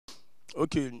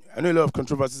Okay, I know a lot of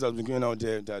controversies have been going out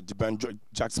there that the band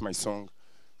jacked my song.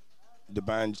 The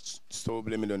band stole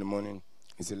Blame It on the Money.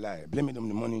 It's a lie. Blame It on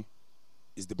the Money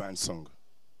is the band's song.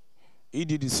 He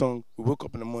did the song. We woke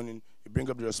up in the morning. He bring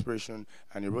up the respiration,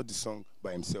 and he wrote the song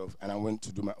by himself. And I went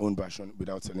to do my own version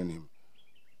without telling him.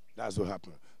 That's what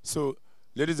happened. So,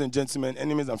 ladies and gentlemen,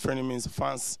 enemies and frenemies,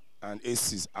 fans and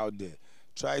aces out there,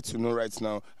 try to know right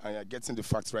now, and you're getting the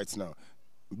facts right now.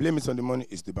 Blame It on the Money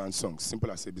is the band's song.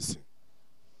 Simple as ABC.